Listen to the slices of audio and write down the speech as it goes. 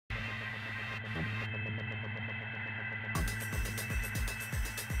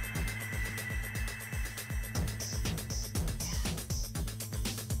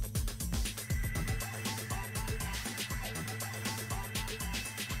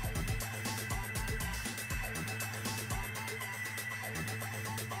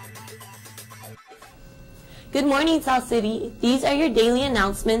Good morning, South City. These are your daily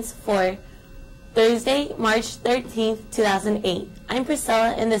announcements for Thursday, March 13th, 2008. I'm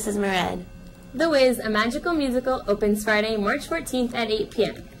Priscilla, and this is Mered. The Wiz, a magical musical, opens Friday, March 14th at 8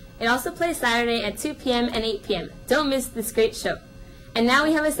 p.m. It also plays Saturday at 2 p.m. and 8 p.m. Don't miss this great show. And now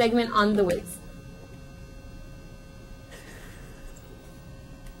we have a segment on The Wiz.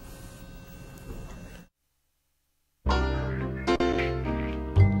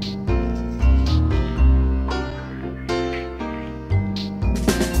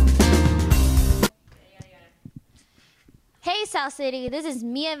 Hey South City, this is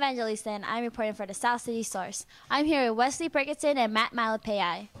Mia Evangelista and I'm reporting for the South City Source. I'm here with Wesley Perkinson and Matt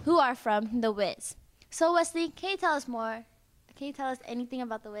Malapayai, who are from The Wiz. So Wesley, can you tell us more? Can you tell us anything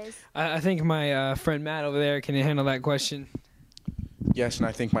about The Wiz? I think my friend Matt over there can handle that question. Yes, and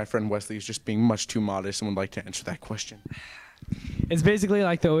I think my friend Wesley is just being much too modest and would like to answer that question. It's basically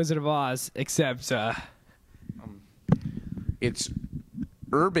like the Wizard of Oz, except it's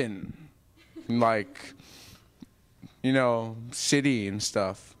urban, like, you know, city and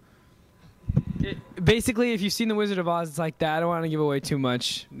stuff. Basically, if you've seen the Wizard of Oz, it's like that. I don't want to give away too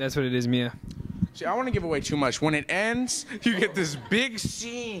much. That's what it is, Mia. See, I want to give away too much. When it ends, you get this big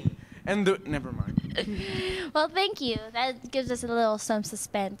scene, and never mind. Well, thank you. That gives us a little some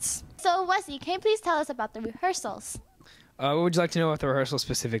suspense. So Wesley, can you please tell us about the rehearsals? What would you like to know about the rehearsal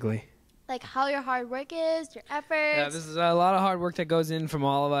specifically? Like how your hard work is, your efforts. Yeah, this is a lot of hard work that goes in from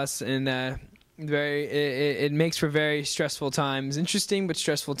all of us, and it makes for very stressful times. Interesting, but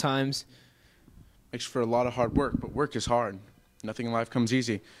stressful times. Makes for a lot of hard work, but work is hard. Nothing in life comes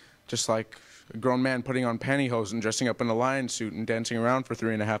easy. Just like a grown man putting on pantyhose and dressing up in a lion suit and dancing around for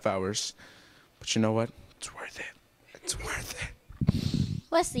 3.5 hours. But you know what? It's worth it. It's worth it.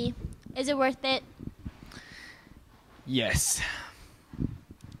 Wesley, is it worth it? Yes.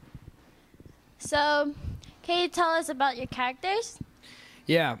 So, can you tell us about your characters?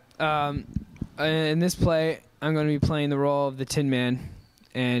 Yeah. In this play, I'm going to be playing the role of the Tin Man,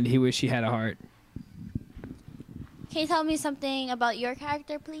 and he wished he had a heart. Can you tell me something about your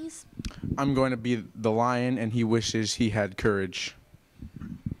character, please? I'm going to be the lion, and he wishes he had courage.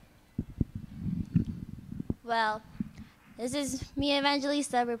 Well, this is Mia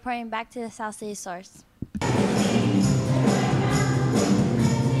Evangelista reporting back to the South City Source.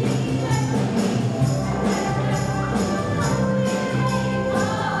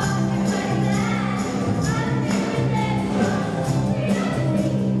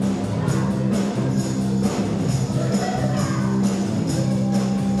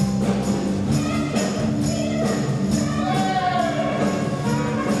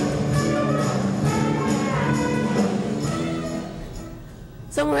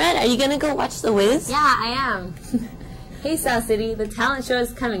 So, Mered, are you going to go watch The Wiz? Yeah, I am. Hey South City, the talent show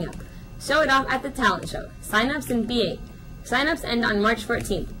is coming up. Show it off at the talent show. Sign-ups in B8. Sign-ups end on March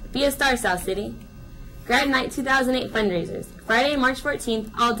 14th. Be a star, South City. Grad Night 2008 fundraisers. Friday, March 14th,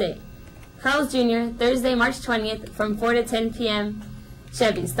 all day. Carl's Jr., Thursday, March 20th, from 4 to 10 p.m.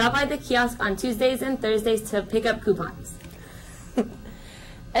 Chevy, stop by the kiosk on Tuesdays and Thursdays to pick up coupons.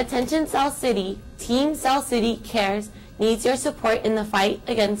 Attention, South City. Team South City Cares needs your support in the fight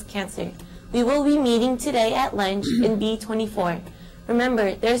against cancer. We will be meeting today at lunch in B24.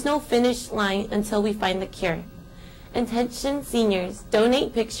 Remember, there's no finish line until we find the cure. Attention seniors,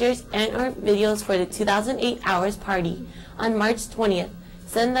 donate pictures and or videos for the 2008 Hours Party on March 20th.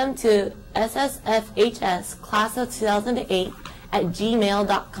 Send them to SSFHS Class of 2008 at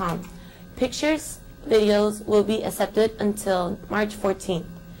gmail.com. Pictures, videos will be accepted until March 14th.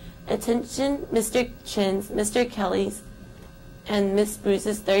 Attention Mr. Chin's, Mr. Kelly's, and Miss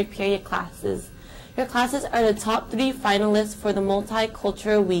Bruce's third period classes. Your classes are the top 3 finalists for the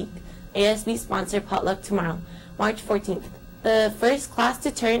Multicultural Week ASB sponsored potluck tomorrow, March 14th. The first class to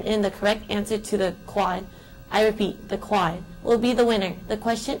turn in the correct answer to the quad, I repeat, the quad, will be the winner. The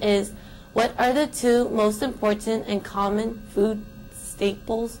question is, what are the 2 most important and common food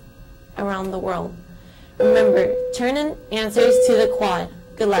staples around the world? Remember, turn in answers to the quad.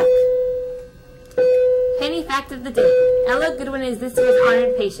 Good luck. Penny fact of the day. Ella Goodwin is this year's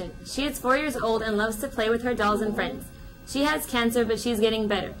honored patient. She is 4 years old and loves to play with her dolls and friends. She has cancer, but she's getting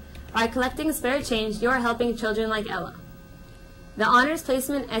better. By collecting spare change, you are helping children like Ella. The honors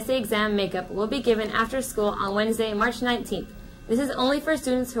placement essay exam makeup will be given after school on Wednesday, March 19th. This is only for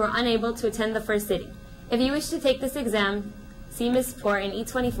students who are unable to attend the first sitting. If you wish to take this exam, see Ms. Poor in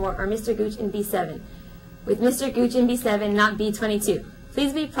E24 or Mr. Gooch in B7. With Mr. Gooch in B7, not B22.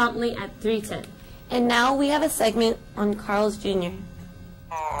 Please be promptly at 3:10. And now we have a segment on Carl's Jr.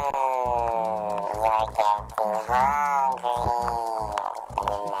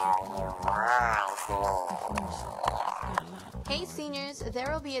 Hey seniors, there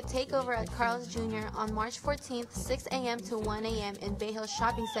will be a takeover at Carl's Jr. on March 14th, 6 a.m. to 1 a.m. in Bay Hill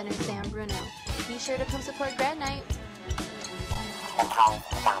Shopping Center, San Bruno. Be sure to come support Grad Night.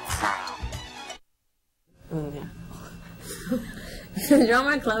 The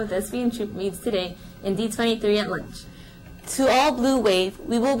Drama Club Thespian Troupe meets today in D23 at lunch. To all Blue Wave,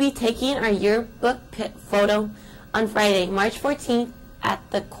 we will be taking our yearbook photo on Friday, March 14th at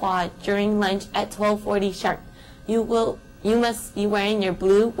the Quad during lunch at 12:40 sharp. You must be wearing your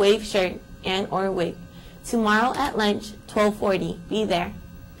Blue Wave shirt and or wig. Tomorrow at lunch, 12:40. Be there.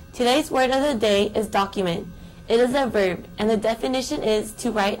 Today's word of the day is document. It is a verb, and the definition is to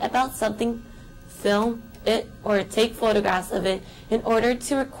write about something, film it, or take photographs of it in order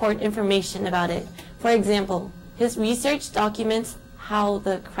to record information about it. For example, his research documents how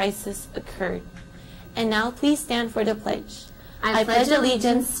the crisis occurred. And now please stand for the pledge. I pledge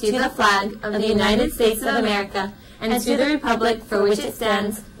allegiance to the flag of the United States of America and to the republic for which it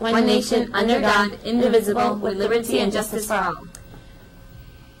stands, one nation, under God, indivisible, with liberty and justice for all.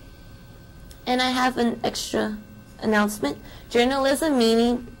 And I have an extra announcement. Journalism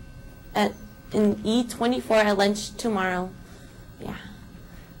meeting in E24 at lunch tomorrow. Yeah.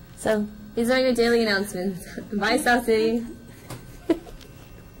 So these are your daily announcements. Bye, South City.